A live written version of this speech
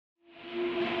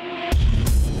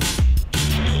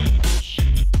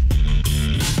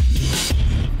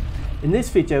In this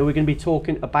video we're going to be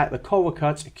talking about the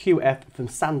CoroCut QF from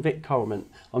Sandvik Coromant.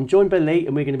 I'm joined by Lee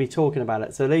and we're going to be talking about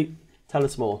it. So Lee, tell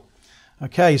us more.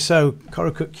 Okay, so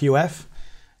CoroCut QF,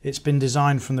 it's been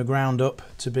designed from the ground up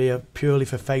to be purely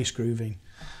for face grooving.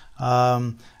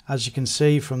 As you can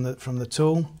see from the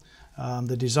tool,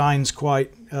 the design's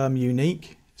quite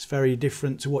unique. It's very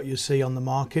different to what you see on the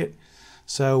market.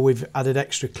 So we've added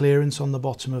extra clearance on the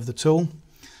bottom of the tool.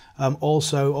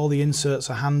 Also, all the inserts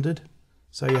are handed.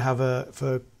 So you have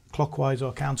for clockwise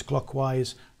or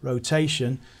counterclockwise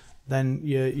rotation, then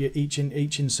each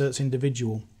insert's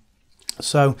individual.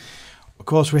 So, of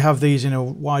course, we have these in a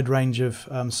wide range of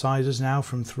sizes now,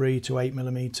 from 3 to 8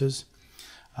 millimeters.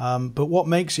 But what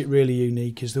makes it really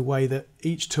unique is the way that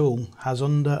each tool has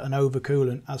under and over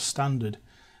coolant as standard.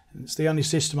 It's the only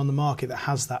system on the market that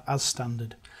has that as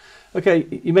standard. Okay,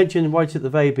 you mentioned right at the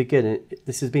very beginning,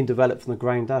 this has been developed from the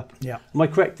ground up. Yeah. Am I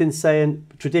correct in saying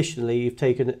traditionally you've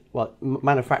taken, well,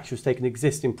 manufacturers taken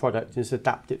existing product and just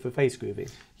adapt it for face grooving?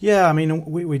 Yeah, I mean,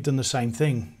 we've done the same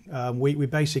thing. We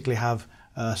basically have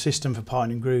a system for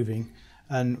parting and grooving,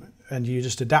 and you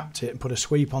just adapt it and put a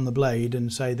sweep on the blade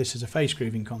and say this is a face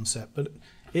grooving concept. But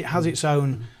it has its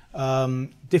own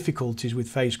difficulties with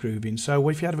face grooving. So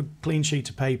if you have a clean sheet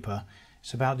of paper,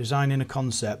 it's about designing a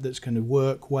concept that's going to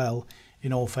work well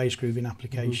in all face grooving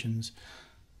applications.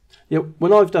 Yeah,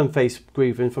 when I've done face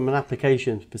grooving from an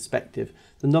application perspective,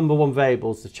 the number one variable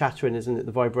is the chattering, isn't it?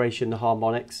 The vibration, the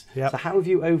harmonics. Yep. So how have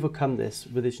you overcome this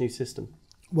with this new system?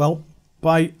 Well,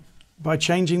 by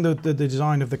changing the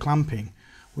design of the clamping,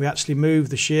 we actually move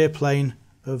the shear plane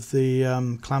of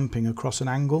the clamping across an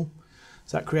angle.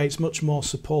 So that creates much more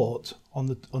support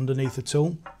on underneath the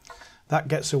tool. That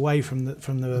gets away from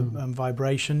the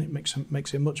vibration. It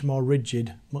makes it much more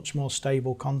rigid, much more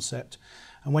stable concept.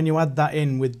 And when you add that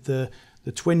in with the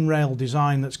twin rail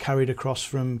design that's carried across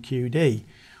from QD,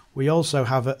 we also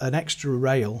have an extra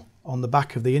rail on the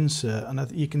back of the insert.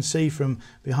 And you can see from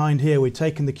behind here, we've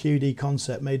taken the QD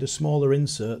concept, made a smaller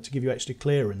insert to give you extra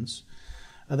clearance.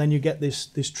 And then you get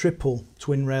this triple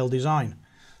twin rail design.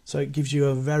 So it gives you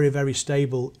a very, very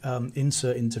stable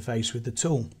insert interface with the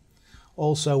tool.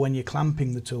 Also, when you're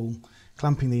clamping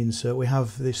the insert, we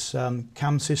have this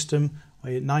cam system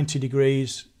where you're 90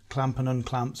 degrees, clamp and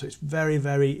unclamp, so it's very,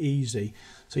 very easy.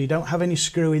 So you don't have any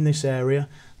screw in this area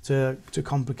to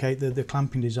complicate the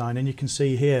clamping design, and you can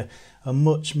see here a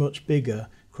much, much bigger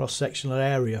cross-sectional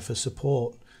area for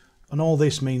support. And all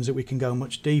this means that we can go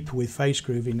much deeper with face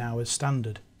grooving now as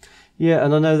standard. Yeah,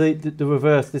 and I know the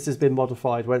reverse, this has been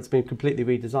modified where it's been completely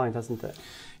redesigned, hasn't it?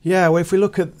 Yeah, well, if we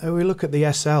look at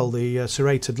the SL, the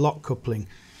serrated lock coupling,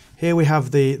 here we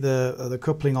have the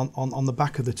coupling on the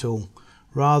back of the tool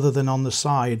rather than on the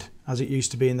side as it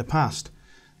used to be in the past.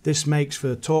 This makes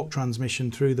for torque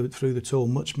transmission through the tool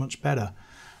much better.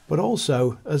 But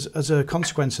also, as a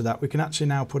consequence of that, we can actually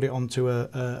now put it onto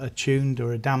a tuned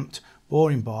or a damped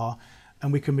boring bar,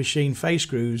 and we can machine face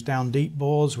grooves down deep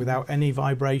bores without any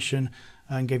vibration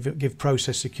and give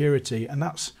process security. And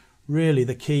that's really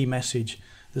the key message.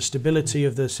 The stability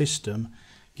of the system,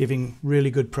 giving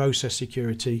really good process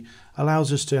security,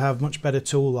 allows us to have much better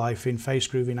tool life in face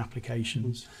grooving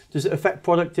applications. Does it affect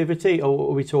productivity, or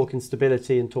are we talking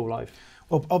stability and tool life?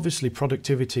 Well, obviously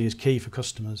productivity is key for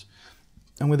customers.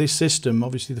 And with this system,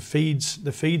 obviously the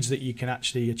feeds that you can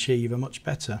actually achieve are much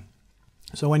better.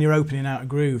 So when you're opening out a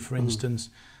groove, for instance,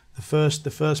 the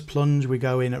first plunge we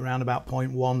go in at around about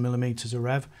 0.1 millimeters of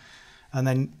rev. And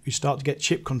then you start to get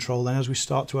chip control then as we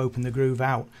start to open the groove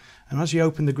out. And as you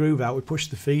open the groove out, we push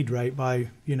the feed rate by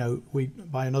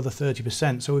another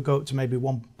 30%. So we go up to maybe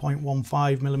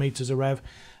 1.15 millimeters of rev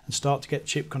and start to get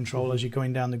chip control as you're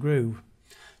going down the groove.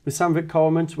 With Sandvik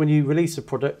Coromant, when you release a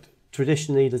product,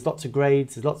 traditionally there's lots of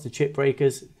grades, there's lots of chip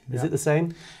breakers. Is it the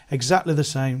same? Exactly the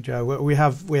same, Joe. We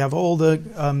have all the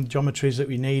geometries that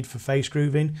we need for face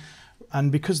grooving. And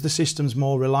because the system's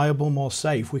more reliable, more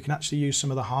safe, we can actually use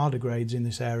some of the harder grades in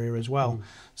this area as well.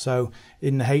 So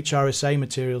in the HRSA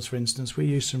materials, for instance, we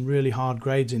use some really hard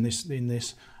grades in this,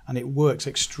 and it works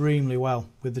extremely well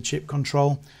with the chip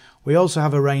control. We also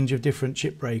have a range of different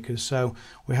chip breakers. So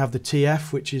we have the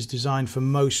TF, which is designed for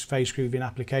most face grooving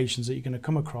applications that you're going to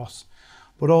come across.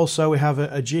 But also we have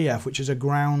a GF, which is a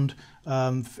ground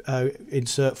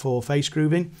insert for face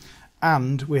grooving.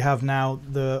 And we have now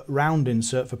the round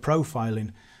insert for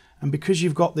profiling. And because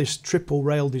you've got this triple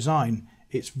rail design,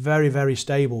 it's very, very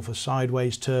stable for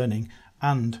sideways turning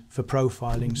and for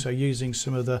profiling. So using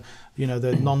some of the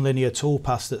non-linear tool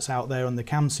paths that's out there on the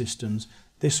cam systems,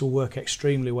 this will work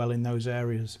extremely well in those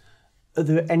areas. Are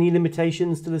there any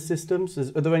limitations to the systems?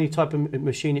 Are there any type of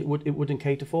machine it wouldn't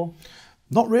cater for?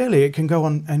 Not really. It can go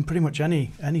on in pretty much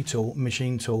any tool,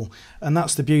 machine tool, and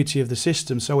that's the beauty of the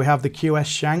system. So we have the QS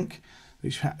shank,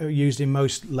 which are used in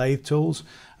most lathe tools,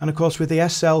 and of course with the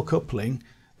SL coupling,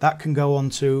 that can go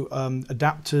onto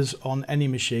adapters on any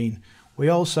machine. We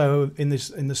also, in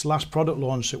this last product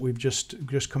launch that we've just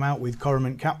come out with,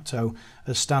 Coromant Capto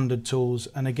as standard tools,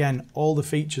 and again, all the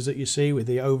features that you see with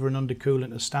the over and under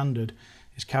coolant as standard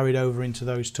is carried over into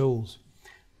those tools.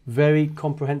 Very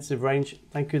comprehensive range.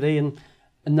 Thank you, Lee, and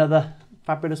another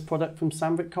fabulous product from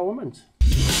Sandvik Coromant.